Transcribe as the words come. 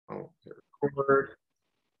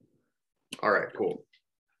All right, cool.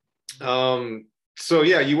 So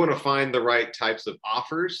yeah, you want to find the right types of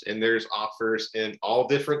offers, and there's offers in all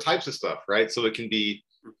different types of stuff, right? So it can be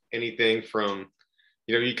anything from,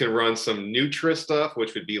 you can run some Nutra stuff,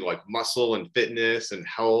 which would be like muscle and fitness and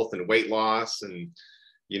health and weight loss and,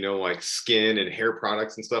 like skin and hair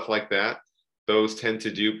products and stuff like that. Those tend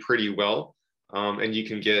to do pretty well. And you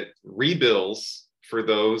can get rebills for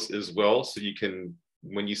those as well. So you can,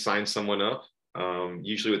 when you sign someone up,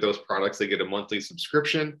 usually with those products, they get a monthly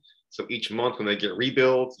subscription. So each month when they get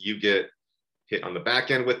rebilled, you get hit on the back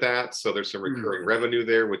end with that. So there's some recurring revenue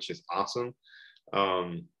there, which is awesome.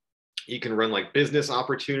 You can run like business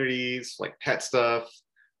opportunities, like pet stuff.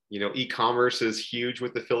 E-commerce is huge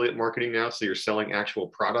with affiliate marketing now. So you're selling actual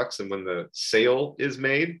products. And when the sale is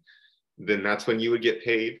made, then that's when you would get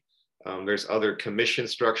paid. There's other commission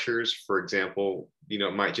structures. For example,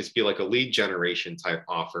 it might just be like a lead generation type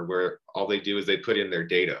offer where all they do is they put in their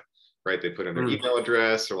data, right? They put in their email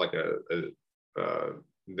address or like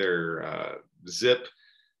their zip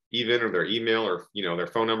even, or their email, or, their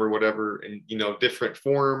phone number, whatever. And, different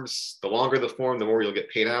forms, the longer the form, the more you'll get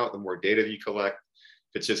paid out, the more data you collect.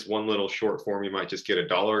 If it's just one little short form, you might just get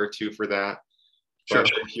 $1 or $2 for that. Sure.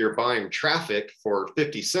 But if you're buying traffic for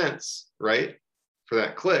 50 cents, right, for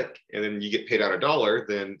that click, and then you get paid out $1,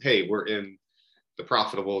 then, hey, we're in the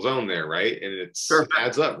profitable zone there, right? And it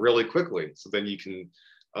adds up really quickly. So then you can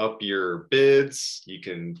up your bids, you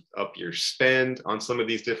can up your spend on some of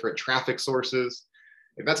these different traffic sources.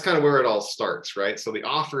 And that's kind of where it all starts, right? So the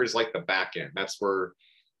offer is like the back end. That's where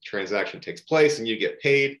the transaction takes place and you get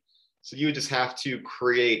paid. So you would just have to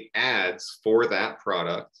create ads for that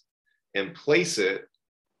product and place it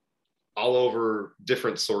all over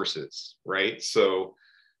different sources, right? So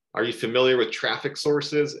are you familiar with traffic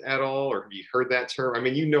sources at all? Or have you heard that term? I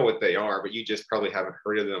mean, you know what they are, but you just probably haven't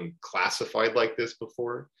heard of them classified like this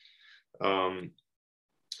before.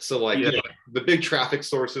 So like, the big traffic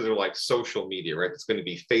sources are like social media, right? It's going to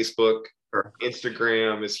be Facebook. Sure.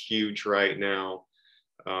 Instagram is huge right now.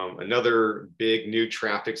 Another big new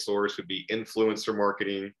traffic source would be influencer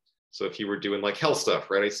marketing. So if you were doing like health stuff,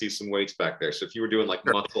 right? I see some weights back there. So if you were doing like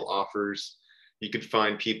muscle offers, you could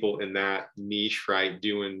find people in that niche, right,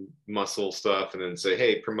 doing muscle stuff, and then say,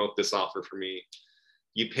 hey, promote this offer for me.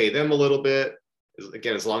 You pay them a little bit.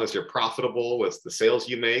 Again, as long as you're profitable with the sales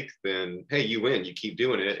you make, then, hey, you win, you keep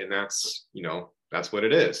doing it. And that's, that's what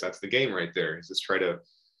it is. That's the game right there, is just try to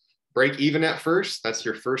break even at first. That's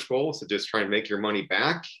your first goal. So just try and make your money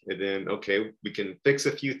back. And then, okay, we can fix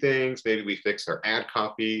a few things. Maybe we fix our ad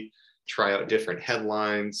copy, try out different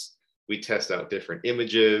headlines. We test out different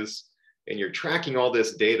images. And you're tracking all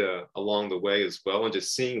this data along the way as well, and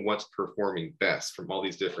just seeing what's performing best from all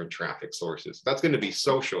these different traffic sources. That's going to be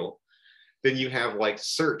social. Then you have like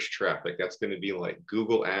search traffic. That's going to be like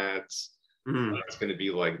Google ads. It's going to be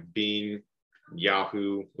like Bing,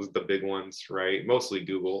 Yahoo was the big ones, right? Mostly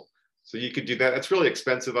Google. So you could do that. It's really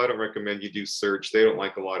expensive. I don't recommend you do search. They don't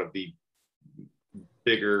like a lot of the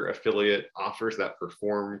bigger affiliate offers that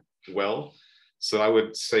perform well. So I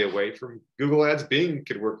would stay away from Google ads. Bing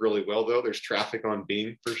could work really well though. There's traffic on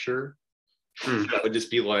Bing for sure. That would just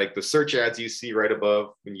be like the search ads you see right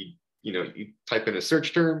above when you type in a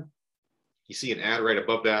search term, you see an ad right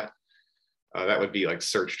above that. That would be like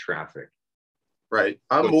search traffic. Right.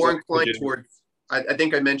 I'm more inclined towards, I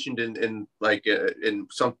think I mentioned in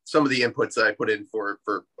some of the inputs that I put in for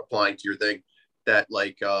applying to your thing, that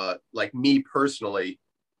like me personally,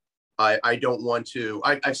 I don't want to,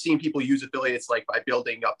 I've seen people use affiliates like by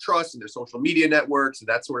building up trust in their social media networks and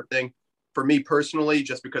that sort of thing. For me personally,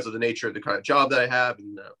 just because of the nature of the kind of job that I have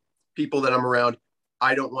and the people that I'm around,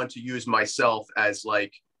 I don't want to use myself as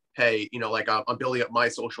like, hey, like I'm building up my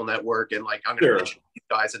social network and like I'm going to mention these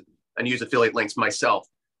guys and use affiliate links myself.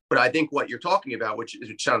 But I think what you're talking about, which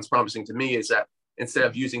sounds promising to me, is that instead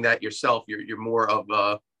of using that yourself, you're more of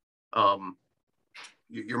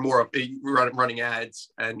running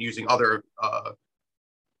ads and using other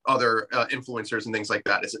influencers and things like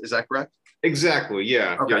that. Is that correct? Exactly.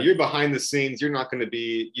 Yeah. Okay. Yeah. You're behind the scenes. You're not going to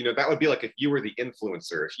be, that would be like if you were the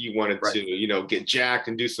influencer, if you wanted to, get jacked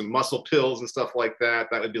and do some muscle pills and stuff like that,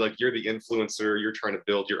 that would be like, you're the influencer. You're trying to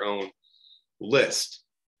build your own list.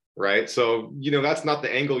 Right. So, that's not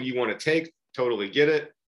the angle you want to take. Totally get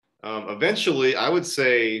it. Eventually, I would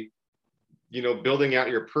say, building out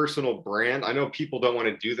your personal brand. I know people don't want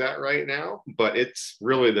to do that right now, but it's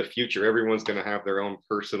really the future. Everyone's going to have their own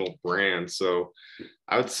personal brand. So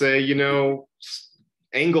I would say,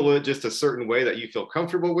 angle it just a certain way that you feel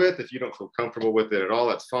comfortable with. If you don't feel comfortable with it at all,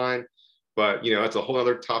 that's fine. But, that's a whole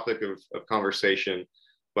other topic of conversation.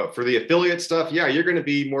 But for the affiliate stuff, yeah, you're going to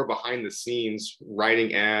be more behind the scenes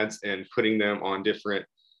writing ads and putting them on different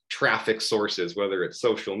traffic sources, whether it's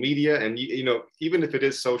social media. And, you know, even if it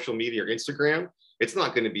is social media or Instagram, it's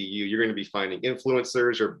not going to be you. You're going to be finding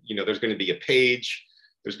influencers, or, you know, there's going to be a page.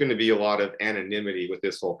 There's going to be a lot of anonymity with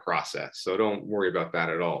this whole process. So don't worry about that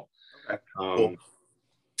at all. Okay, cool.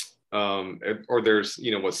 Or there's,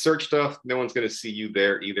 you know, with search stuff, no one's going to see you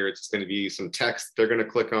there either. It's going to be some text they're going to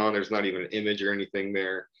click on. There's not even an image or anything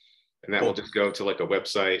there. And that will just go to like a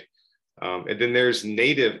website. And then there's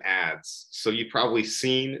native ads. So you've probably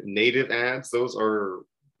seen native ads.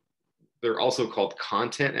 They're also called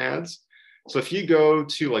content ads. So if you go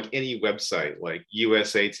to like any website like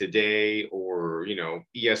USA Today or, you know,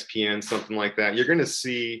 ESPN, something like that, you're going to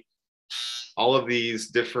see all of these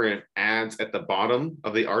different ads at the bottom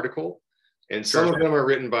of the article. And some of them are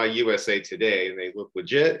written by USA Today and they look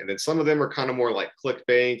legit. And then some of them are kind of more like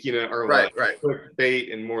clickbait, you know, or like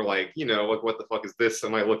clickbait and more like, you know, what the fuck is this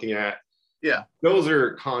am I looking at? Yeah. Those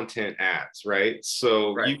are content ads, right?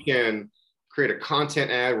 So you can create a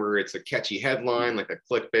content ad where it's a catchy headline, like a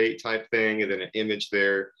clickbait type thing, and then an image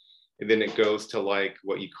there. And then it goes to like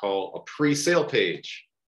what you call a pre-sale page.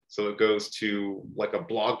 So it goes to like a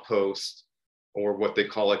blog post or what they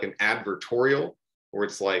call like an advertorial, where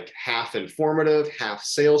it's like half informative, half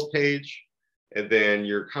sales page. And then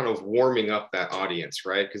you're kind of warming up that audience,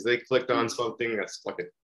 right? Because they clicked on something that's like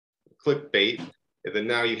a clickbait. And then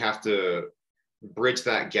now you have to bridge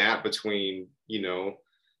that gap between, you know,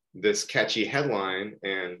 this catchy headline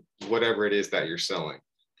and whatever it is that you're selling.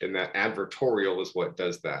 And that advertorial is what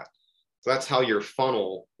does that. So that's how your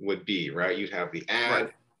funnel would be, right? You'd have the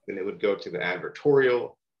ad, then it would go to the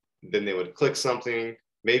advertorial, then they would click something,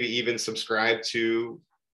 maybe even subscribe to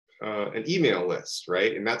an email list,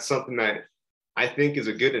 right? And that's something that I think is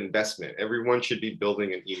a good investment. Everyone should be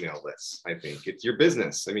building an email list. I think it's your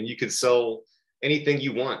business. I mean, you could sell anything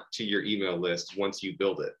you want to your email list once you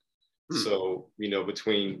build it. So, you know,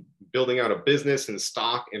 between building out a business and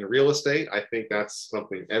stock and real estate, I think that's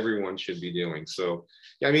something everyone should be doing. So,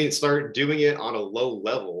 yeah, I mean, start doing it on a low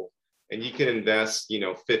level and you can invest, you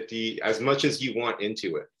know, 50, as much as you want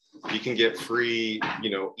into it. You can get free, you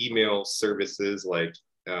know, email services like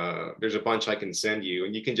there's a bunch I can send you,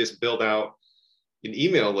 and you can just build out an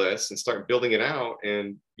email list and start building it out.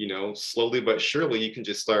 And, you know, slowly but surely you can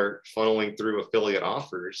just start funneling through affiliate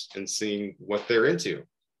offers and seeing what they're into,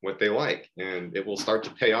 what they like, and it will start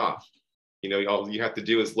to pay off. You know, all you have to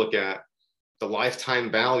do is look at the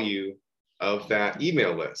lifetime value of that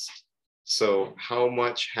email list. So how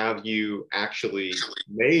much have you actually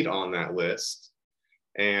made on that list,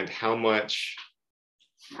 and how much,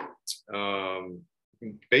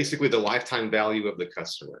 basically the lifetime value of the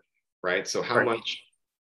customer, right? So how much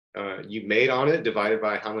you made on it divided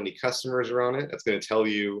by how many customers are on it. That's going to tell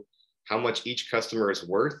you how much each customer is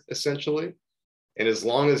worth, essentially. And as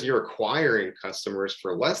long as you're acquiring customers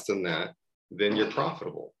for less than that, then you're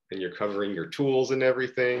profitable and you're covering your tools and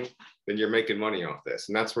everything, then you're making money off this.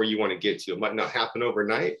 And that's where you want to get to. It might not happen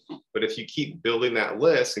overnight, but if you keep building that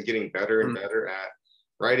list and getting better and better at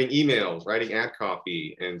writing emails, writing ad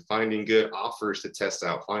copy, and finding good offers to test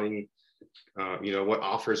out, finding, you know, what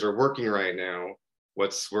offers are working right now,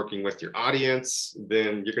 what's working with your audience,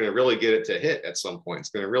 then you're going to really get it to hit at some point. It's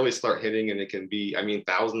going to really start hitting, and it can be, I mean,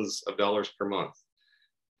 thousands of dollars per month.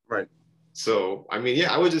 Right. So, I mean,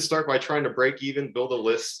 yeah, I would just start by trying to break even, build a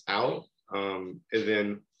list out. And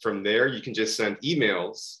then from there, you can just send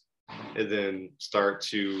emails and then start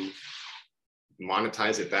to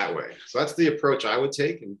monetize it that way. So that's the approach I would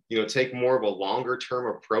take, and, you know, take more of a longer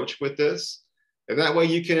term approach with this. And that way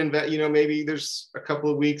you can invest, you know, maybe there's a couple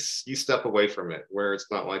of weeks you step away from it where it's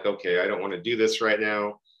not like, okay, I don't want to do this right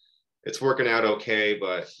now. It's working out okay,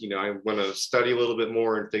 but, you know, I want to study a little bit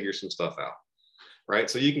more and figure some stuff out. Right.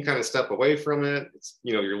 So you can kind of step away from it. It's,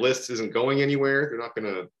 you know, your list isn't going anywhere. They're not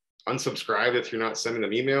going to unsubscribe if you're not sending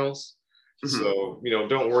them emails. So, you know,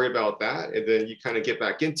 don't worry about that. And then you kind of get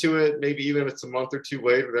back into it. Maybe even if it's a month or two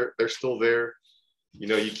later, they're still there. You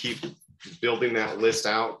know, you keep building that list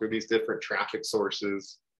out through these different traffic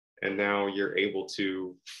sources. And now you're able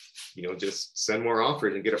to, you know, just send more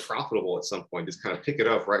offers and get it profitable at some point. Just kind of pick it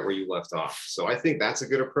up right where you left off. So I think that's a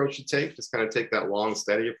good approach to take. Just kind of take that long,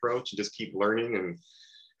 steady approach and just keep learning and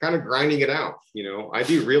kind of grinding it out. You know, I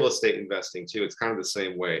do real estate investing too. It's kind of the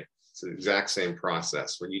same way. It's the exact same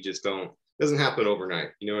process where you just don't, it doesn't happen overnight.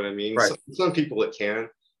 You know what I mean? Right. Some people it can.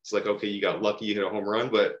 It's like, okay, you got lucky, you hit a home run,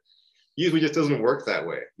 but usually just doesn't work that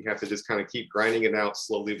way. You have to just kind of keep grinding it out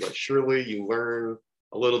slowly but surely. You learn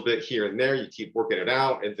a little bit here and there, you keep working it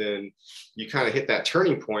out, and then you kind of hit that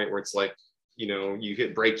turning point where it's like, you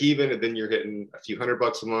hit break even, and then you're hitting a few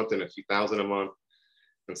 $100 a month and a few thousand a month.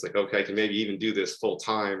 And it's like, okay, I can maybe even do this full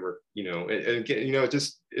time, or,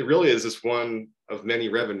 it really is just one of many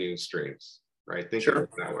revenue streams, right? Think of it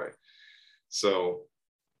that way. So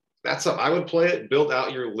that's how I would play it. Build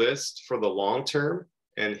out your list for the long term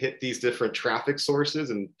and hit these different traffic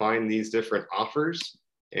sources and find these different offers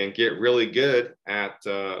and get really good at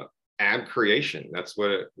ad creation. That's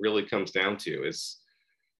what it really comes down to.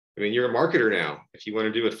 You're a marketer now. If you want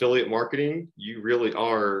to do affiliate marketing, you really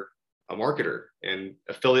are a marketer, and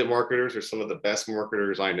affiliate marketers are some of the best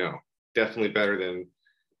marketers I know. Definitely better than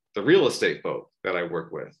the real estate folk that I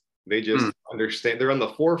work with. They just understand, they're on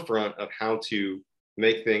the forefront of how to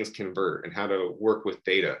make things convert and how to work with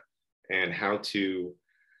data and how to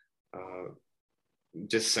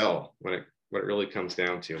just sell what it really comes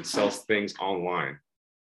down to, and sell things online.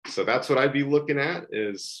 So that's what I'd be looking at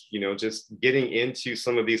is, just getting into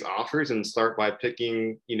some of these offers, and start by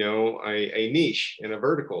picking, a niche and a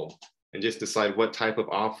vertical, and just decide what type of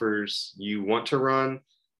offers you want to run,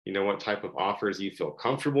 what type of offers you feel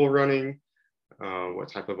comfortable running,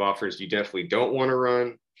 what type of offers you definitely don't want to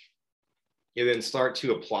run. And then start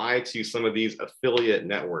to apply to some of these affiliate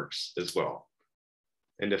networks as well.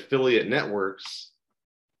 And affiliate networks,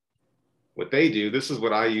 what they do, this is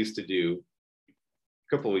what I used to do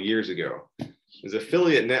a couple of years ago, is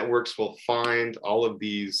affiliate networks will find all of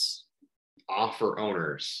these offer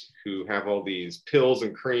owners who have all these pills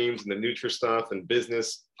and creams and the Nutra stuff and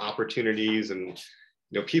business opportunities, and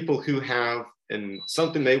people who have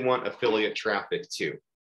something they want affiliate traffic to.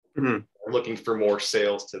 They're looking for more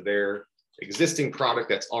sales to their existing product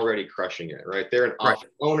that's already crushing it, right? They're an offer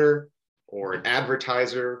owner or an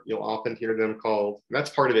advertiser, you'll often hear them called. And that's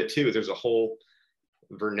part of it too. There's a whole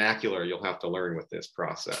vernacular you'll have to learn with this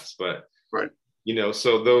process. But,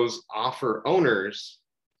 so those offer owners,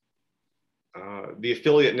 the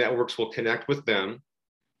affiliate networks will connect with them,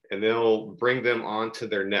 and they'll bring them onto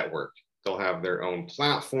their network. They'll have their own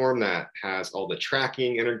platform that has all the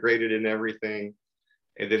tracking integrated and everything.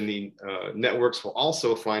 And then the networks will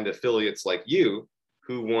also find affiliates like you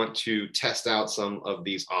who want to test out some of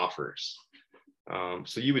these offers.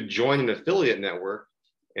 So you would join an affiliate network,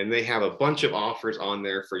 and they have a bunch of offers on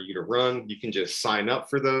there for you to run. You can just sign up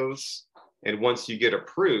for those. And once you get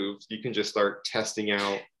approved, you can just start testing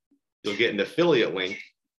out. You'll get an affiliate link,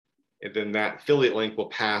 and then that affiliate link will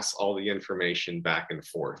pass all the information back and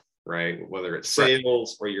forth, right? Whether it's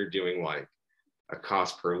sales or you're doing like a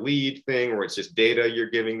cost per lead thing, or it's just data you're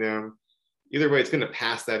giving them. Either way, it's going to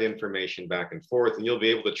pass that information back and forth, and you'll be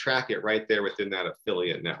able to track it right there within that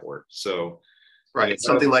affiliate network. So, it's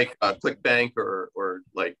something like ClickBank or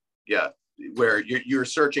like, where you're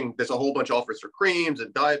searching. There's a whole bunch of offers for creams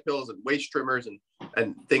and diet pills and waist trimmers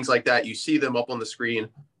and things like that. You see them up on the screen.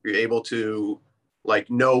 You're able to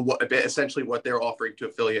know essentially what they're offering to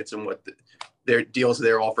affiliates and what their deals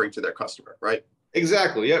they're offering to their customer, right?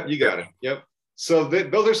 Exactly. Yep. You got it. Yep. So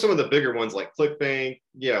those are some of the bigger ones like ClickBank,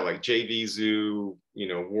 like JVZoo,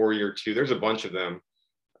 Warrior 2. There's a bunch of them.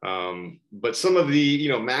 But some of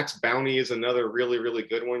the, Max Bounty is another really, really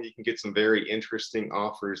good one. You can get some very interesting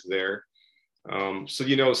offers there.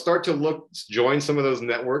 So, start to join some of those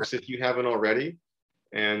networks if you haven't already.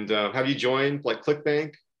 And have you joined like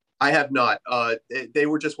ClickBank? I have not. They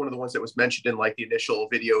were just one of the ones that was mentioned in like the initial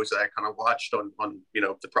videos that I kind of watched on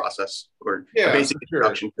the process or a basic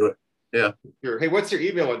introduction to it. Yeah. Sure. Hey, what's your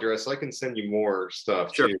email address? So I can send you more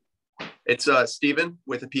stuff. Sure. Too. It's Stephen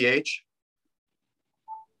with a PH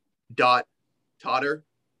 .Totter,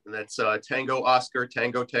 and that's Tango Oscar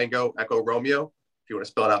Tango Tango Echo Romeo. If you want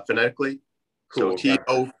to spell it out phonetically. Cool.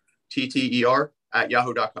 So TOTTER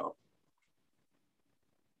 @yahoo.com.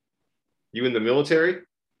 You in the military?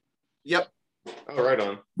 Yep. Oh, right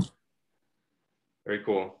on. Very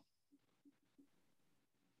cool.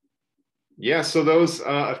 Yeah, so those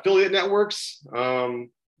affiliate networks, join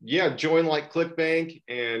like ClickBank,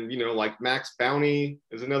 and like Max Bounty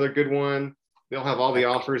is another good one. They'll have all the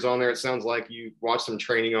offers on there. It sounds like you watched some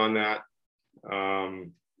training on that. More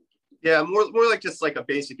like just like a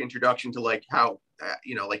basic introduction to like how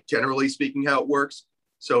like generally speaking how it works.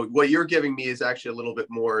 So what you're giving me is actually a little bit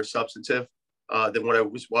more substantive than what I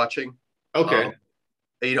was watching. Okay.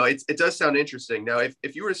 It does sound interesting. Now,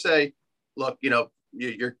 if you were to say, look,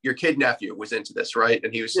 your kid nephew was into this, right?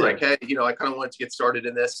 And he was like, hey, I kind of wanted to get started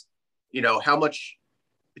in this. How much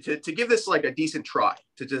to give this like a decent try,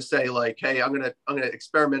 to just say like, hey, I'm gonna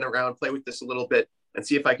experiment around, play with this a little bit, and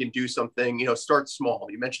see if I can do something. Start small.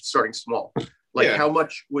 You mentioned starting small. Like, how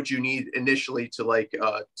much would you need initially to like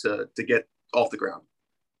to get off the ground?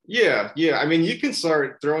 Yeah. I mean, you can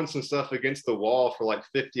start throwing some stuff against the wall for like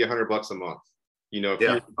 50, $100 a month. If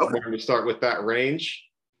Yeah. you're Okay. going to start with that range,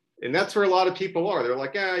 and that's where a lot of people are. They're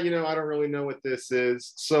like, I don't really know what this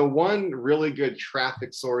is. So one really good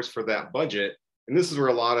traffic source for that budget, and this is where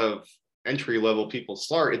a lot of entry level people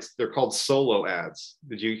start. They're called solo ads.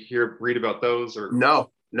 Did you read about those or?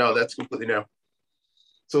 No, that's completely new.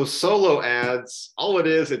 So solo ads, all it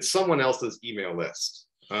is, it's someone else's email list.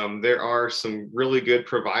 There are some really good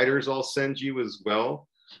providers I'll send you as well,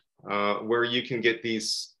 where you can get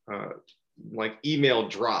these like email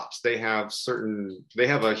drops. They have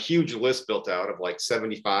a huge list built out of like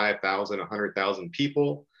 75,000, 100,000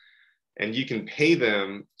 people, and you can pay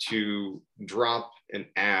them to drop an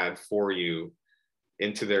ad for you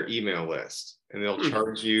into their email list, and they'll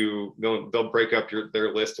charge you. They'll break up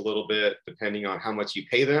their list a little bit depending on how much you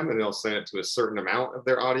pay them, and they'll send it to a certain amount of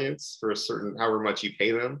their audience for however much you pay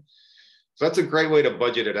them. So that's a great way to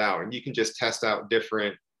budget it out, and you can just test out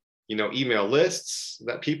different email lists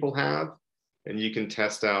that people have, and you can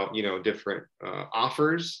test out different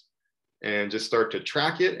offers and just start to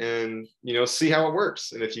track it and see how it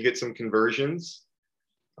works. And if you get some conversions,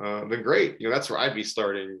 then great. That's where I'd be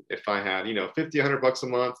starting if I had, 50, $100 a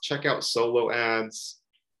month. Check out solo ads.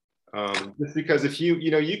 Just because if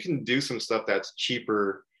you can do some stuff that's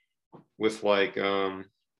cheaper with like,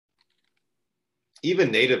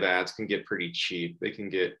 even native ads can get pretty cheap. They can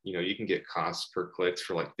get, you can get costs per clicks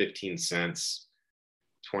for like 15 cents,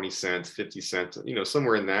 20 cents, 50 cents,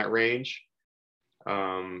 somewhere in that range.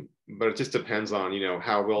 But it just depends on,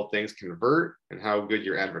 how well things convert and how good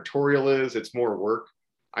your advertorial is. It's more work.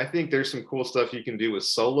 I think there's some cool stuff you can do with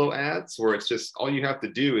solo ads where it's just all you have to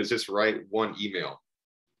do is just write one email.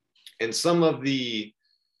 And some of the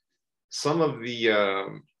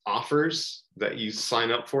offers that you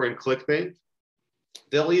sign up for in ClickBank,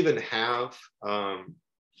 they'll even have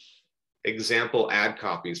example ad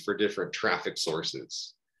copies for different traffic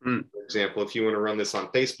sources. For example, if you want to run this on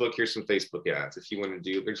Facebook, here's some Facebook ads. If you want to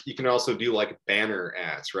do, you can also do like banner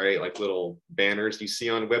ads, right? Like little banners you see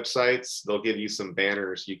on websites. They'll give you some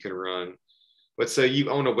banners you can run. Let's say you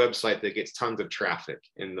own a website that gets tons of traffic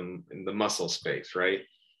in the muscle space, right?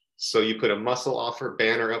 So you put a muscle offer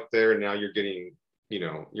banner up there, and now you're getting,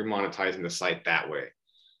 you're monetizing the site that way.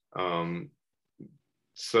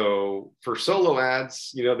 So for solo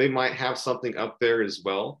ads, they might have something up there as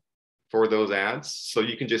well for those ads. So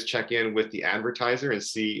you can just check in with the advertiser and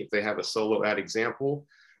see if they have a solo ad example.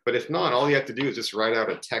 But if not, all you have to do is just write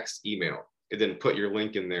out a text email and then put your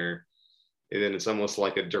link in there. And then it's almost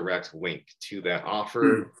like a direct link to that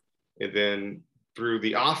offer. And then through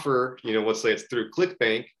the offer, let's say it's through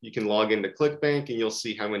ClickBank, you can log into ClickBank and you'll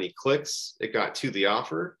see how many clicks it got to the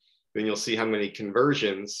offer. Then you'll see how many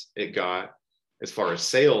conversions it got as far as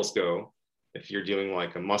sales go. If you're doing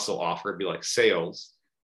like a muscle offer, it'd be like sales.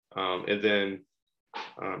 And then,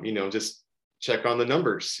 just check on the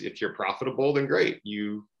numbers. If you're profitable, then great.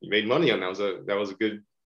 You made money on that. That was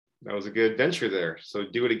a good venture there. So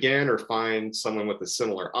do it again, or find someone with a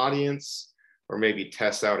similar audience, or maybe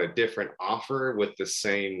test out a different offer with the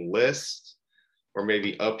same list, or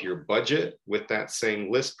maybe up your budget with that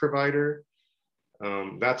same list provider.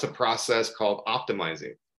 That's a process called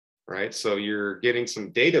optimizing, right? So you're getting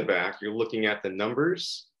some data back. You're looking at the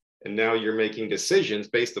numbers, and now you're making decisions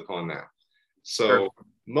based upon that. So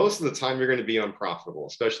most of the time you're going to be unprofitable,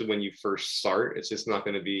 especially when you first start. It's not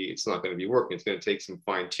going to be working. It's going to take some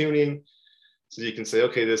fine tuning. So you can say,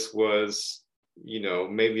 okay, this was,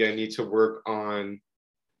 maybe I need to work on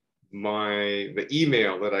the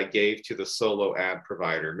email that I gave to the solo ad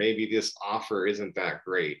provider. Maybe this offer isn't that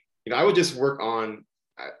great. I would just work on,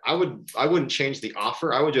 I wouldn't change the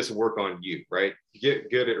offer. I would just work on you, right?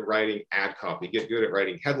 Get good at writing ad copy, get good at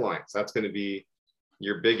writing headlines. That's going to be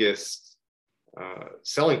your biggest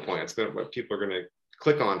selling point. It's what people are going to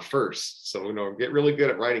click on first. So, get really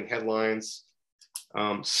good at writing headlines.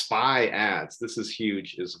 Spy ads. This is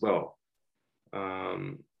huge as well.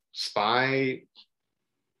 Spy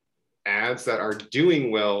ads that are doing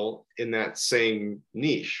well in that same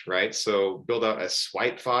niche, right? So build out a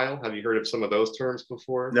swipe file. Have you heard of some of those terms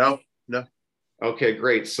before? No. Okay,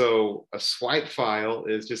 great. So a swipe file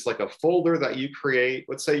is just like a folder that you create.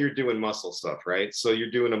 Let's say you're doing muscle stuff, right? So you're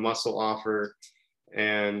doing a muscle offer,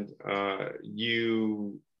 and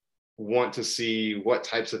you want to see what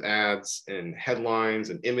types of ads and headlines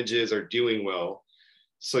and images are doing well.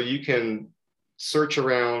 So you can search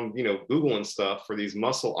around, Google and stuff for these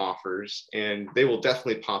muscle offers, and they will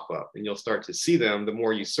definitely pop up, and you'll start to see them. The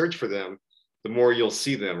more you search for them, the more you'll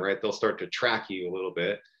see them, right? They'll start to track you a little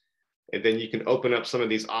bit. And then you can open up some of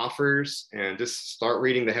these offers and just start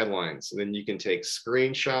reading the headlines. And then you can take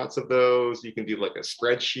screenshots of those. You can do like a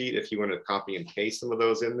spreadsheet if you want to copy and paste some of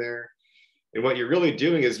those in there. And what you're really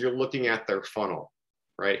doing is you're looking at their funnel,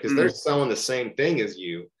 right? Because they're selling the same thing as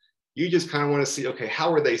you. You just kind of want to see, okay,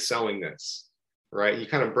 how are they selling this, right? You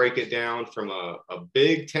kind of break it down from a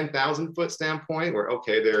big 10,000 foot standpoint where,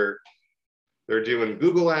 okay, they're doing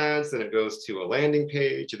Google ads, then it goes to a landing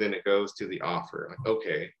page, and then it goes to the offer. Like,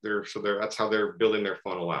 okay, that's how they're building their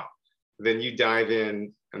funnel out. Then you dive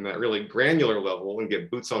in on that really granular level and get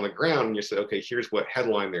boots on the ground, and you say, okay, here's what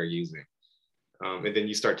headline they're using. And then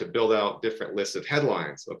you start to build out different lists of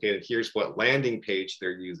headlines. Okay, and here's what landing page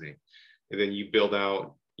they're using. And then you build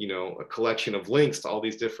out, a collection of links to all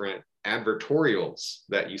these different advertorials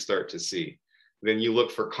that you start to see. Then you look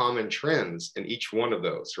for common trends in each one of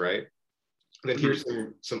those, right? Then here's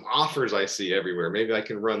some offers I see everywhere. Maybe I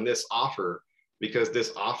can run this offer because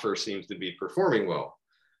this offer seems to be performing well.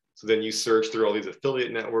 So then you search through all these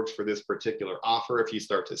affiliate networks for this particular offer if you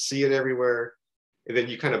start to see it everywhere. And then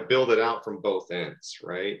you kind of build it out from both ends,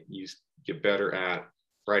 right? You get better at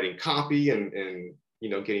writing copy and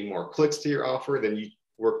getting more clicks to your offer. Then you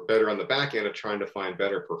work better on the back end of trying to find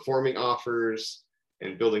better performing offers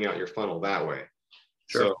and building out your funnel that way.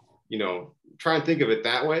 Sure. So, try and think of it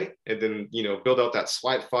that way, and then, build out that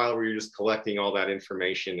swipe file where you're just collecting all that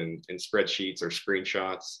information in spreadsheets or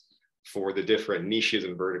screenshots for the different niches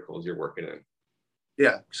and verticals you're working in.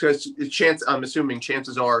 Yeah. So I'm assuming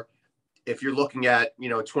chances are, if you're looking at,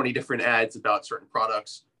 20 different ads about certain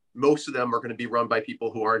products, most of them are going to be run by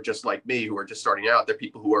people who aren't just like me, who are just starting out. They're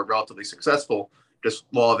people who are relatively successful, just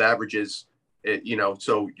law of averages,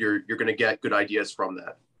 so you're going to get good ideas from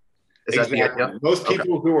that. Exactly. Most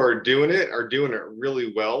people who are doing it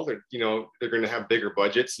really well. They're going to have bigger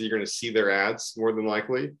budgets, so you're going to see their ads more than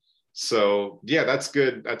likely. So yeah, that's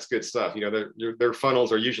good. That's good stuff. Their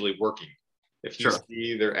funnels are usually working. If you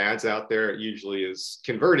see their ads out there, it usually is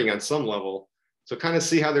converting on some level. So kind of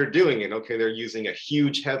see how they're doing it. Okay, they're using a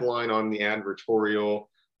huge headline on the advertorial,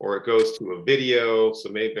 or it goes to a video. So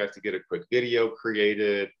maybe I have to get a quick video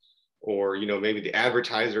created. Or, maybe the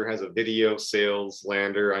advertiser has a video sales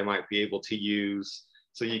lander I might be able to use.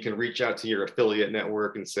 So you can reach out to your affiliate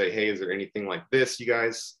network and say, hey, is there anything like this you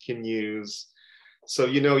guys can use? So,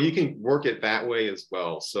 you can work it that way as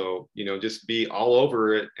well. So, just be all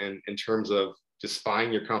over it, and in terms of just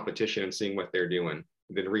spying your competition and seeing what they're doing,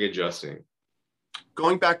 and then readjusting.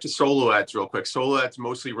 Going back to solo ads real quick, solo ads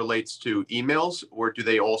mostly relates to emails, or do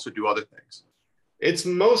they also do other things? It's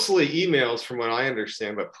mostly emails from what I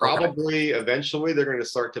understand, but probably eventually they're going to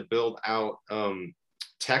start to build out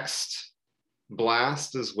text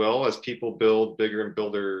blast as well, as people build bigger and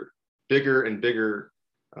bigger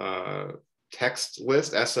text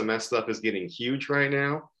list. SMS stuff is getting huge right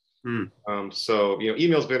now. So,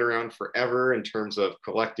 email's been around forever in terms of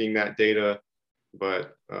collecting that data,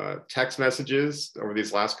 but text messages over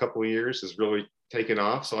these last couple of years has really taken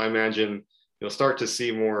off. So I imagine you'll start to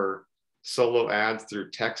see more solo ads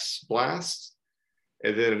through text blast.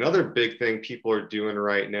 And then another big thing people are doing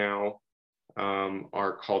right now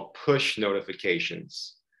are called push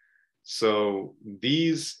notifications. So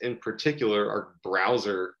these in particular are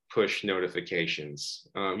browser push notifications.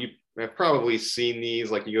 You have probably seen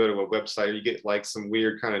these, like you go to a website, or you get like some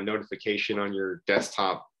weird kind of notification on your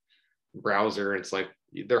desktop browser. And it's like,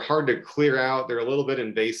 they're hard to clear out. They're a little bit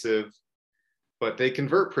invasive, but they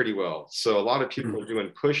convert pretty well. So a lot of people are doing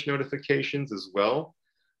push notifications as well.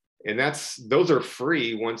 And those are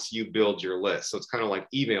free once you build your list. So it's kind of like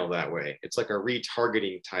email that way. It's like a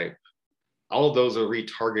retargeting type. All of those are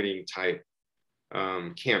retargeting type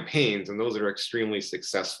campaigns. And those are extremely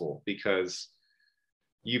successful because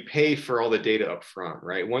you pay for all the data up front,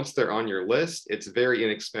 right? Once they're on your list, it's very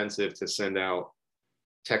inexpensive to send out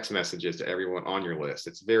text messages to everyone on your list.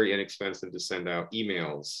 It's very inexpensive to send out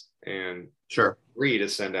emails, and free to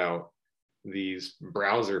send out these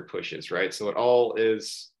browser pushes, right? So it all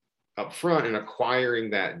is upfront in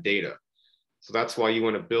acquiring that data. So that's why you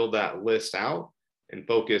want to build that list out and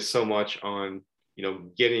focus so much on,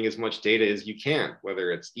 getting as much data as you can,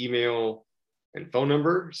 whether it's email and phone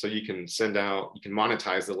number. So you can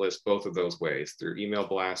monetize the list both of those ways, through email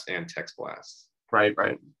blast and text blast. Right.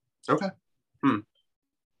 Okay.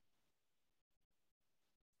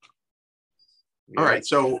 All right.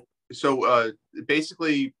 So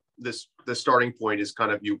basically the starting point is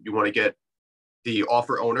kind of you want to get the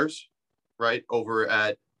offer owners, right, over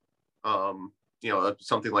at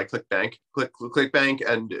something like ClickBank,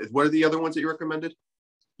 and what are the other ones that you recommended?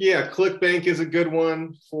 Yeah, ClickBank is a good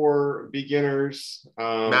one for beginners.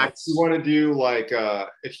 Max, if you want to do like,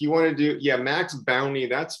 if you want to do, yeah, Max Bounty,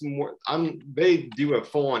 that's more, they do a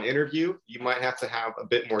full-on interview. You might have to have a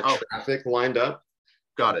bit more traffic lined up.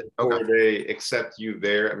 Got it. Before they accept you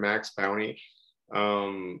there at Max Bounty.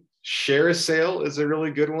 Share a Sale is a really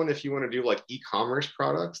good one if you want to do like e-commerce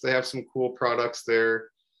products. They have some cool products there.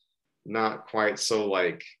 Not quite so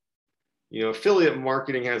like, you know, affiliate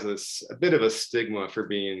marketing has a bit of a stigma for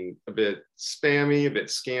being a bit spammy, a bit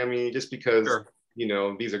scammy, just because, you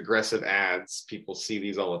know, these aggressive ads, people see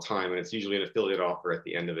these all the time, and it's usually an affiliate offer at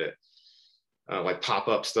the end of it. Like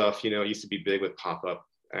pop-up stuff, you know, it used to be big with pop-up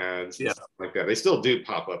ads and stuff like that. They still do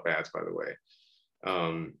pop-up ads, by the way.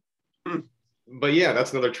 But yeah,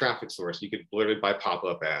 that's another traffic source. You could literally buy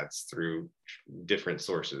pop-up ads through different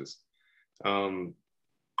sources.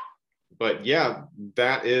 But yeah,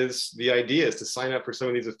 that is the idea, is to sign up for some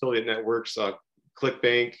of these affiliate networks.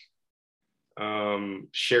 ClickBank,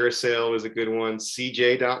 Share a Sale is a good one.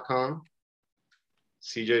 CJ.com.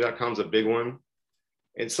 CJ.com is a big one.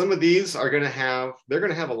 And some of these are going to have, they're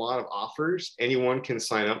going to have a lot of offers. Anyone can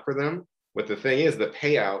sign up for them. But the thing is, the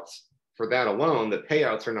payouts for that alone, the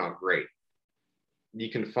payouts are not great.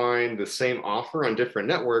 You can find the same offer on different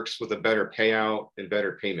networks with a better payout and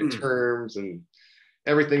better payment terms and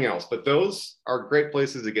everything else. But those are great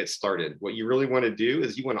places to get started. What you really want to do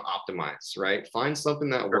is you want to optimize, right? Find something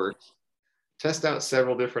that works, test out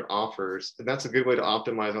several different offers. And that's a good way to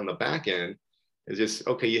optimize on the back end. Is just,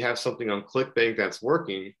 okay, you have something on ClickBank that's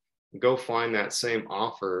working, go find that same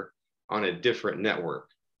offer on a different network.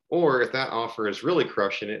 Or if that offer is really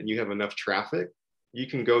crushing it and you have enough traffic, you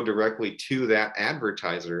can go directly to that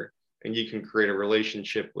advertiser and you can create a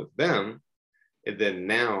relationship with them. And then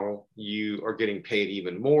now you are getting paid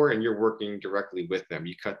even more and you're working directly with them.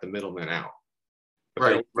 You cut the middleman out. But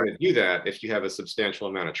they're going to do that if you have a substantial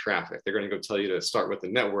amount of traffic. They're going to go tell you to start with the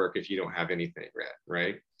network if you don't have anything yet,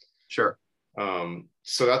 right? Sure.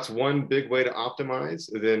 So that's one big way to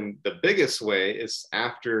optimize. And then the biggest way is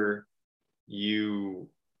after you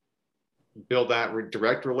build that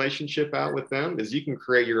direct relationship out with them, is you can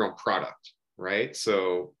create your own product, right?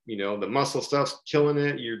 So, you know, the muscle stuff's killing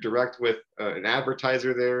it. You're direct with an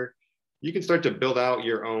advertiser there. You can start to build out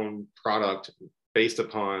your own product based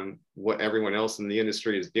upon what everyone else in the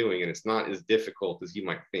industry is doing. And it's not as difficult as you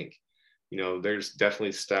might think. You know, there's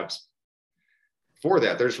definitely steps for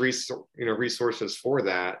that. There's resources for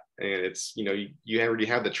that. And it's, you know, you already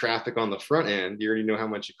have the traffic on the front end. You already know how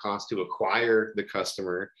much it costs to acquire the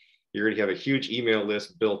customer. You already have a huge email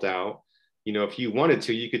list built out. You know, if you wanted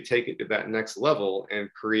to, you could take it to that next level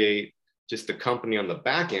and create just the company on the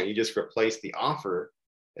back end. You just replace the offer,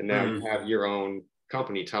 and now you have your own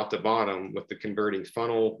company top to bottom with the converting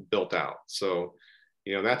funnel built out. So,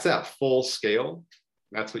 you know, that's at full scale.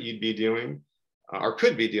 That's what you'd be doing. Or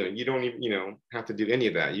could be doing. You don't even, you know, have to do any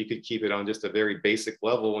of that. You could keep it on just a very basic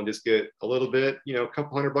level and just get a little bit, you know, a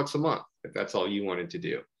couple $100 a month if that's all you wanted to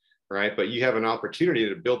do, right? But you have an opportunity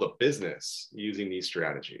to build a business using these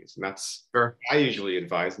strategies. And that's I usually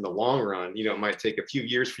advise in the long run. You know, it might take a few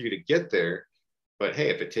years for you to get there, but hey,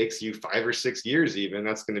 if it takes you 5 or 6 years even,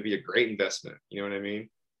 that's going to be a great investment. You know what I mean?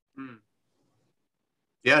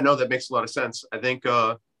 Yeah, no, that makes a lot of sense. I think,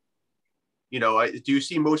 you know, do you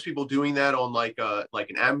see most people doing that on like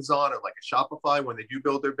an Amazon or like a Shopify when they do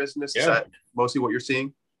build their business? Yeah. Is that mostly what you're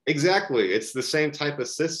seeing? Exactly. It's the same type of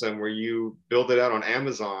system where you build it out on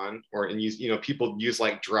Amazon, and you know, people use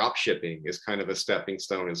like drop shipping as kind of a stepping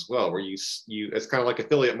stone as well, where you it's kind of like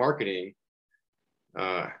affiliate marketing.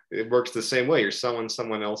 It works the same way. You're selling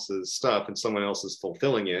someone else's stuff and someone else is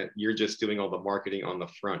fulfilling it. You're just doing all the marketing on the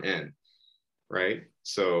front end, right?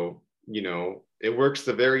 So, you know, it works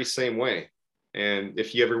the very same way. And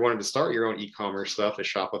if you ever wanted to start your own e-commerce stuff, a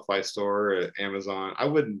Shopify store, Amazon, I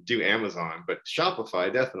wouldn't do Amazon, but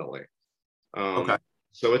Shopify definitely.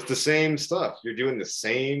 So it's the same stuff. You're doing the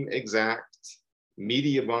same exact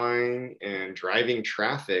media buying and driving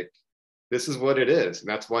traffic. This is what it is. And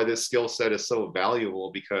that's why this skill set is so valuable,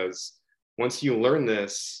 because once you learn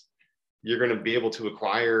this, you're going to be able to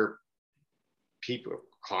acquire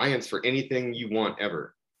clients for anything you want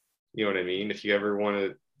ever. You know what I mean? If you ever want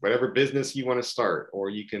to, whatever business you want to start, or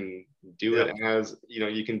you can do it as, you know,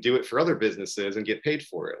 you can do it for other businesses and get paid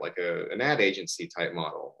for it, like an ad agency type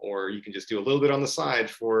model, or you can just do a little bit on the side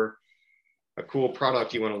for a cool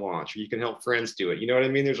product you want to launch, or you can help friends do it. You know what I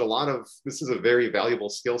mean? There's a lot of, this is a very valuable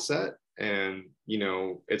skill set, and, you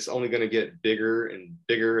know, it's only going to get bigger and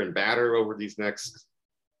bigger and badder over these next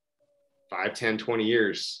 5, 10, 20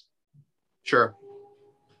 years. Sure.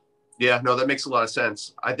 Yeah, no, that makes a lot of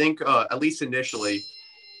sense. I think at least initially,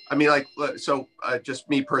 I mean, like, so just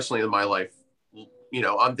me personally in my life,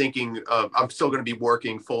 I'm thinking I'm still going to be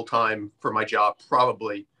working full time for my job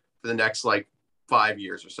probably for the next like 5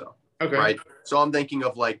 years or so. Okay. Right. So I'm thinking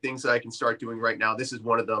of like things that I can start doing right now. This is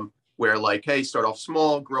one of them where like, hey, start off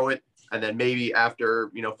small, grow it. And then maybe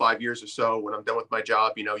after, 5 years or so, when I'm done with my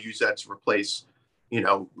job, use that to replace,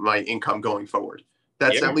 my income going forward.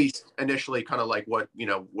 That's Yeah. at least initially kind of like what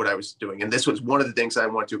I was doing. And this was one of the things I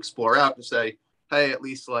wanted to explore out to say, hey, at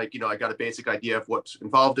least like, I got a basic idea of what's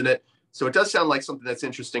involved in it. So it does sound like something that's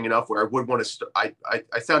interesting enough where I would want to,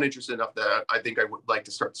 I sound interested enough that I think I would like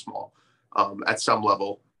to start small at some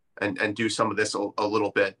level and do some of this a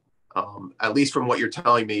little bit. At least from what you're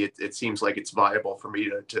telling me, it seems like it's viable for me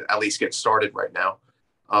to at least get started right now.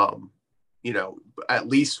 At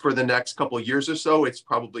least for the next couple of years or so, it's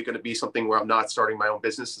probably going to be something where I'm not starting my own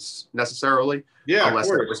business necessarily, Yeah, unless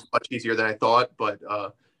that was much easier than I thought. But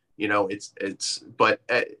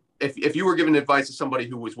if you were giving advice to somebody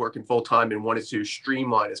who was working full time and wanted to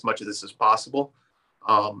streamline as much of this as possible,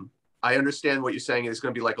 I understand what you're saying. It's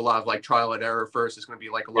going to be like a lot of like trial and error first. It's going to be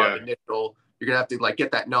like a lot of initial. You're going to have to like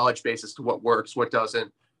get that knowledge base as to what works, what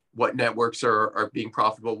doesn't, what networks are being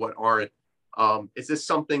profitable, what aren't. Is this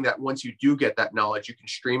something that once you do get that knowledge, you can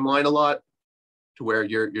streamline a lot to where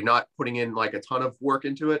you're not putting in like a ton of work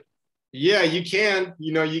into it? Yeah, you can.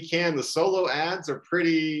 You can. The solo ads are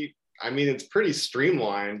pretty. I mean, it's pretty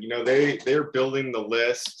streamlined. They're building the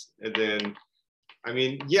list, and then, I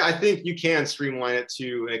mean, yeah, I think you can streamline it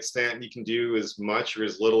to an extent. You can do as much or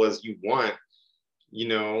as little as you want. You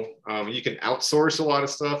can outsource a lot of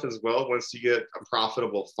stuff as well. Once you get a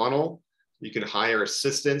profitable funnel, you can hire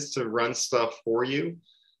assistants to run stuff for you.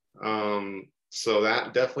 So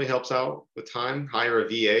that definitely helps out with time. Hire a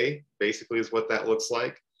VA, basically, is what that looks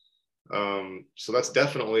like. So that's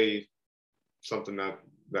definitely something that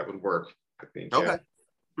would work, I think. Okay.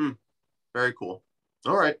 Yeah. Very cool.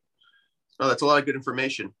 All right. Oh, that's a lot of good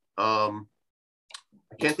information. I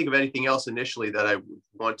can't think of anything else initially that I would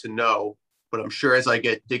want to know, but I'm sure as I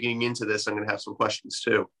get digging into this, I'm going to have some questions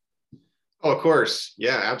too. Oh, of course.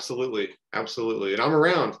 Yeah, absolutely. Absolutely. And I'm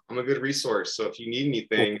around. I'm a good resource. So if you need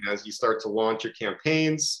anything as you start to launch your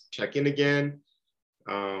campaigns, check in again.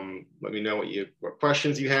 Let me know what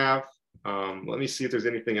questions you have. Let me see if there's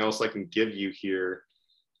anything else I can give you here.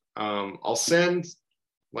 I'll send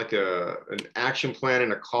like an action plan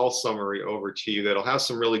and a call summary over to you that'll have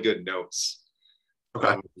some really good notes.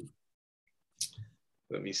 Okay.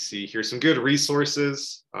 Let me see. Here's some good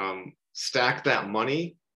resources. Stack That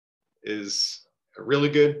Money is a really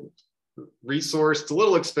good resource. It's a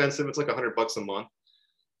little expensive. It's like $100 a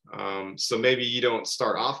month. So maybe you don't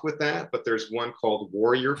start off with that, but there's one called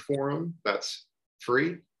Warrior Forum that's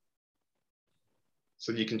free.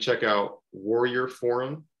 So you can check out Warrior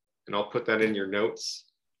Forum, and I'll put that in your notes.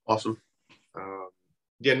 Awesome.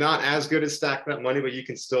 Yeah, not as good as Stack That Money, but you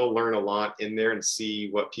can still learn a lot in there and see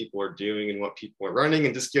what people are doing and what people are running,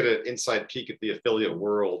 and just get an inside peek at the affiliate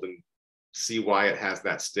world and see why it has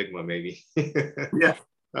that stigma, maybe. Yeah.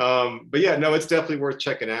 But yeah, no, it's definitely worth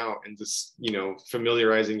checking out and just,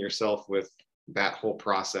 familiarizing yourself with that whole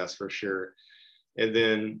process for sure. And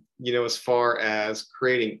then, as far as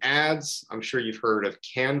creating ads, I'm sure you've heard of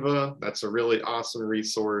Canva. That's a really awesome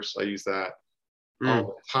resource. I use that all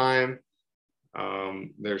the time.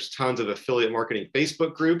 There's tons of affiliate marketing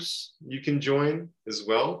Facebook groups you can join as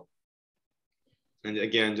well. And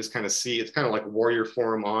again, just kind of see, it's kind of like Warrior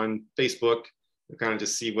Forum on Facebook. You kind of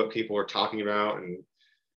just see what people are talking about and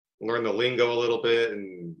learn the lingo a little bit,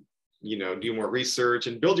 and do more research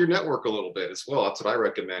and build your network a little bit as well. That's what I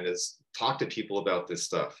recommend, is talk to people about this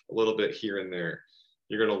stuff a little bit here and there.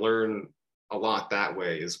 You're going to learn a lot that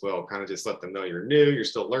way as well. Kind of just let them know you're new, you're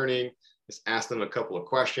still learning. Just ask them a couple of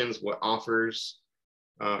questions. What offers,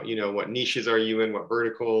 what niches are you in, what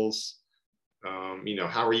verticals,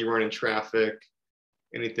 how are you running traffic,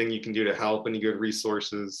 anything you can do to help, any good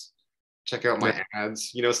resources. Check out my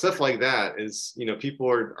ads, stuff like that is, people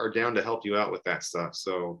are down to help you out with that stuff.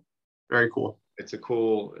 So very cool. It's a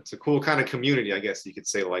cool kind of community, I guess you could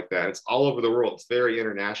say, like that. It's all over the world. It's very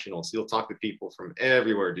international. So you'll talk to people from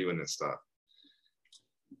everywhere doing this stuff.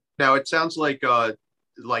 Now it sounds like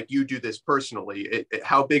you do this personally.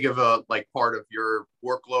 How big of a part of your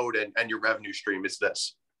workload and your revenue stream is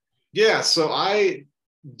this? Yeah, so I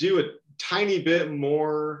do a tiny bit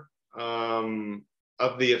more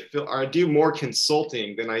I do more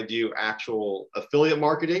consulting than I do actual affiliate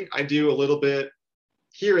marketing. I do a little bit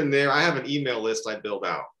here and there. I have an email list I build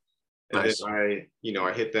out, and nice. Then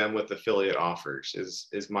I hit them with affiliate offers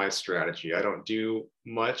is my strategy. I don't do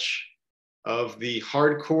much of the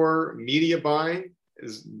hardcore media buying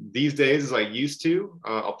these days as I used to.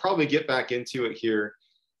 I'll probably get back into it here,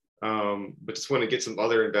 but just want to get some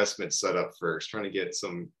other investments set up first. Trying to get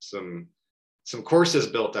some courses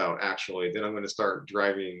built out actually. Then I'm going to start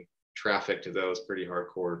driving traffic to those pretty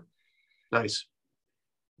hardcore. Nice.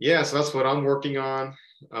 Yeah, so that's what I'm working on.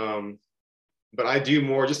 But I do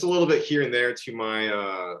more, just a little bit here and there to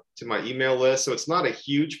my email list. So it's not a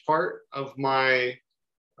huge part of my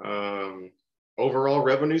overall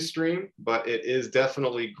revenue stream, but it is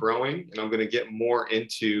definitely growing. And I'm going to get more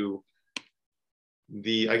into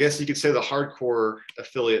I guess you could say the hardcore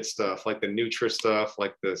affiliate stuff, like the Nutra stuff,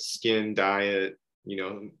 like the skin diet.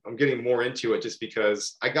 I'm getting more into it just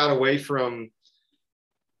because I got away from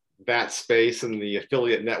that space and the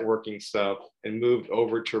affiliate networking stuff and moved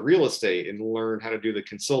over to real estate and learned how to do the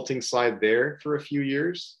consulting side there for a few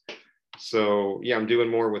years. So yeah, I'm doing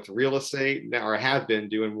more with real estate now, or I have been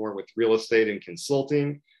doing more with real estate and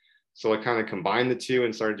consulting. So I kind of combined the two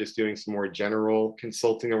and started just doing some more general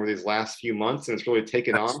consulting over these last few months, and it's really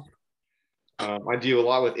taken off. I do a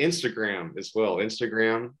lot with Instagram as well,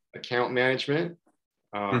 Instagram account management.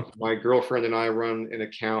 My girlfriend and I run an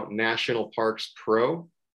account, National Parks Pro,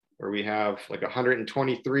 where we have like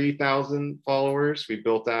 123,000 followers. We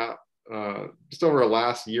built that just over the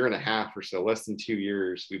last year and a half or so, less than 2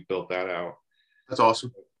 years, we built that out. That's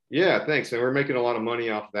awesome. Yeah, thanks. And we're making a lot of money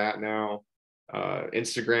off that now.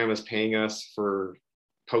 Instagram is paying us for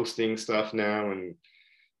posting stuff now and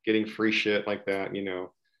getting free shit like that,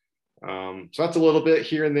 So that's a little bit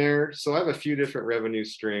here and there. So I have a few different revenue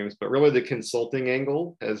streams, but really the consulting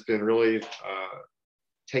angle has been really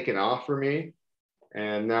taken off for me.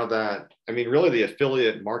 And now that, really the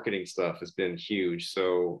affiliate marketing stuff has been huge.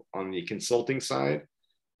 So on the consulting side,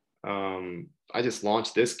 I just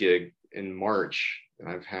launched this gig in March and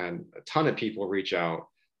I've had a ton of people reach out.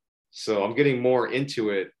 So I'm getting more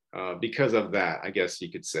into it because of that, I guess you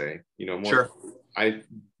could say, more. Sure. I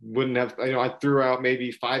wouldn't have, I threw out maybe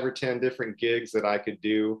 5 or 10 different gigs that I could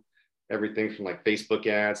do, everything from like Facebook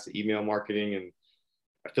ads to email marketing and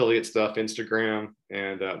affiliate stuff, Instagram,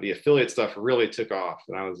 and the affiliate stuff really took off.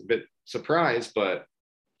 And I was a bit surprised, but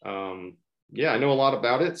yeah, I know a lot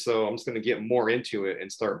about it. So I'm just going to get more into it and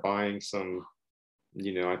start buying some,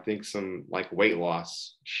 I think some like weight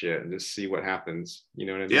loss shit and just see what happens. You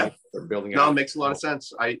know what I mean? Yeah. Start building No, out. it makes a lot of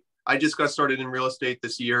sense. I just got started in real estate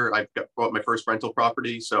this year. Bought my first rental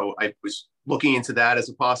property. So I was looking into that as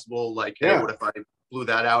a possible, like, hey, what if I blew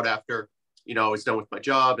that out after, I was done with my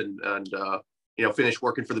job and finish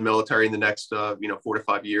working for the military in the next, 4 to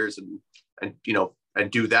 5 years and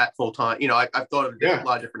do that full time. I've thought of a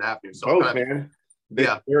lot of different avenues. So both, man.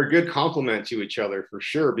 They're a good complement to each other for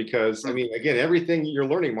sure, because again, everything you're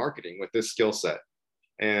learning marketing with this skill set.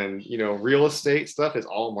 And, real estate stuff is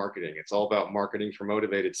all marketing. It's all about marketing for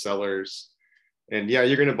motivated sellers. And yeah,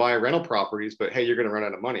 you're going to buy rental properties, but hey, you're going to run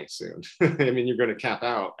out of money soon. You're going to cap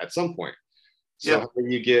out at some point. So how do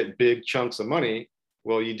you get big chunks of money?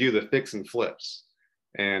 Well, you do the fix and flips.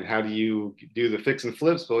 And how do you do the fix and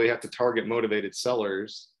flips? Well, you have to target motivated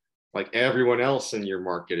sellers like everyone else in your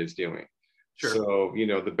market is doing. Sure. So,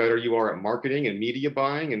 the better you are at marketing and media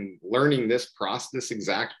buying and learning this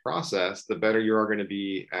exact process, the better you are going to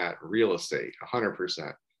be at real estate,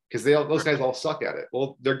 100%. Because those guys all suck at it.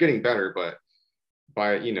 Well, they're getting better, but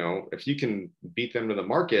if you can beat them to the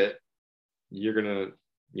market, you're going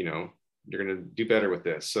to do better with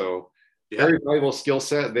this. So very valuable skill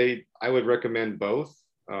set. I would recommend both.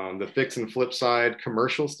 The fix and flip side,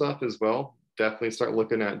 commercial stuff as well. Definitely start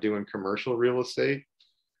looking at doing commercial real estate.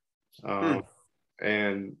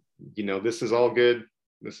 And this is all good.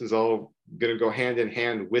 This is all going to go hand in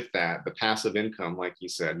hand with that, the passive income, like you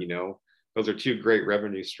said. Those are 2 great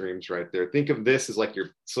revenue streams right there. Think of this as like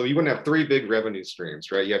so you want to have 3 big revenue streams,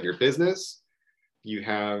 right? You have your business, you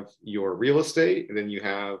have your real estate, and then you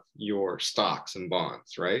have your stocks and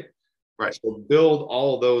bonds, right? Right. So build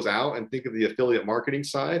all of those out and think of the affiliate marketing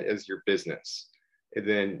side as your business. And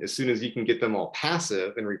then as soon as you can get them all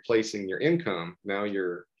passive and replacing your income, now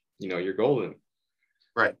you're golden.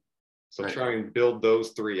 Right. So try and build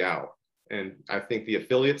those 3 out. And I think the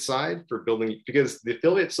affiliate side for building, because the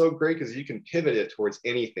affiliate's so great because you can pivot it towards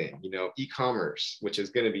anything, e-commerce, which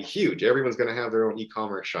is going to be huge. Everyone's going to have their own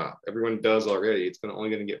e-commerce shop. Everyone does already. It's only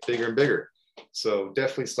going to get bigger and bigger. So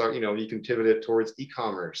definitely start, you can pivot it towards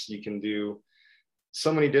e-commerce. You can do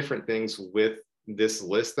so many different things with this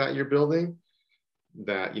list that you're building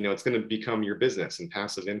that, it's going to become your business and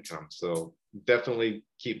passive income. So definitely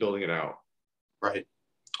keep building it out. Right.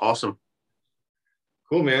 Awesome.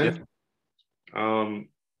 Cool, man. I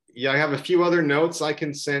have a few other notes I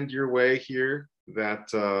can send your way here that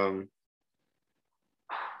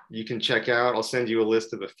you can check out. I'll send you a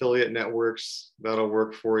list of affiliate networks that'll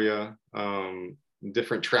work for you.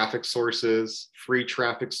 Different traffic sources, free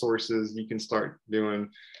traffic sources you can start doing.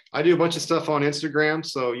 I do a bunch of stuff on Instagram.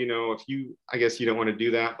 So, you know, I guess you don't want to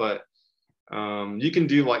do that, but you can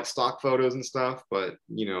do like stock photos and stuff, but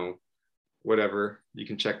you know, whatever, you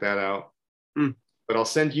can check that out. But I'll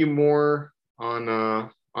send you more on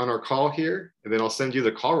our call here, and then I'll send you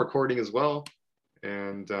the call recording as well.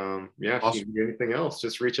 And yeah, if you need anything else,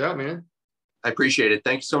 just reach out, man. I appreciate it.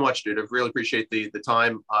 Thank you so much, dude. I really appreciate the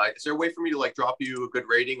time. Is there a way for me to like drop you a good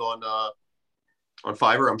rating on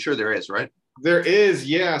Fiverr? I'm sure there is, right? There is,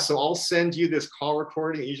 yeah. So I'll send you this call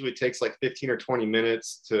recording. It usually takes like 15 or 20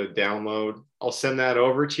 minutes to download. I'll send that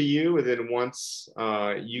over to you, and then once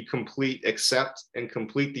you accept and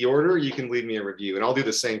complete the order, you can leave me a review, and I'll do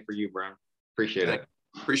the same for you, Brown. Appreciate it.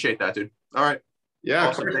 Appreciate that, dude. All right. Yeah.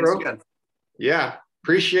 Awesome. Thanks again. Yeah.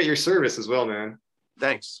 Appreciate your service as well, man.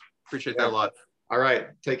 Thanks. Appreciate that a lot. All right.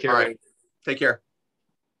 Take care. All right. Take care.